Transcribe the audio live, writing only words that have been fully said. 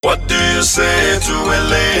What do you say to a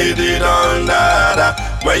lady Don Dada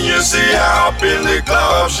when you see her up in the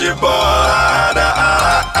club? She ball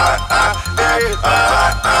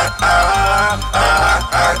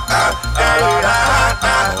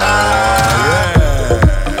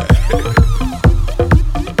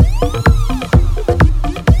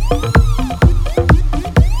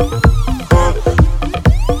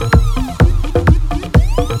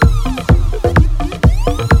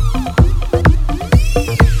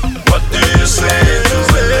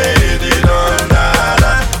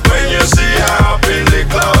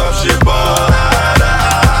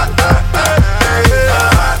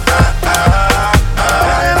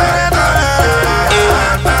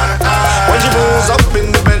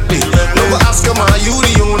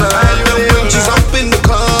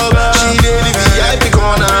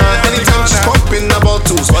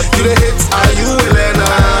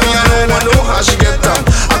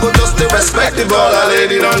the baller,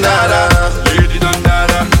 lady Don Dada. Lady Don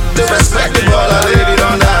Dada. The respect the baller, lady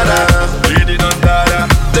Don Dada. Lady Don Dada.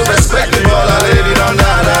 The respect the baller, lady Don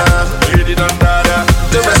Dada. Lady Don Dada.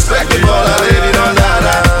 The respect the baller, lady Don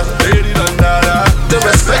Dada. Lady Don Dada. The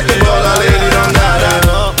respect the baller, lady Don Dada.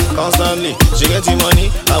 Constantly, she getting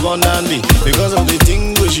money abundantly. Because of the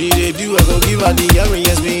thing which she they do, I go give her the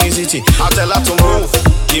R.E.S.B.E.C.T. I tell her to move.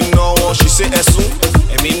 Kim no one, she say esu.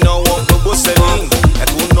 And me no one, go selling. And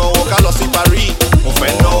who no one, Carlos in Paris.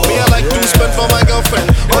 No, me I like to spend for my girlfriend,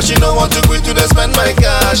 but she don't want to go to the spend my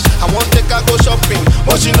cash. I want to take her go shopping,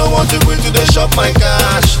 but she don't want to go to the shop my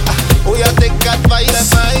cash. Oh yeah, take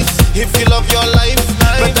advice. If you love your life,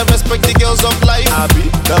 better respect the girls of life. Happy,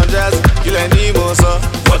 don't just kill any more, sir.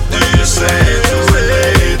 What do you say to a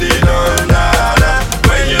lady Don Dada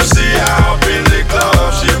when you see her up in the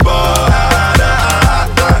club? She ball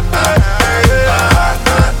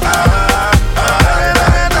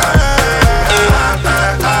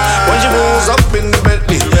up in the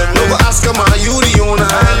Bentley. No go ask her, are you the owner?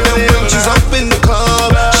 And when she's up in the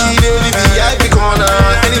club, she dey the VIP corner.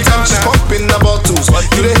 Anytime she's popping the bottles,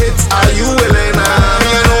 you the hits, are you Elena?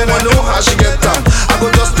 Me I know how she get them. I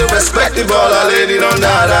go just to respect the baller, lady Don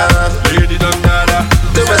Dada. Lady Don Dada.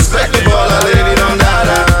 The respect the baller, lady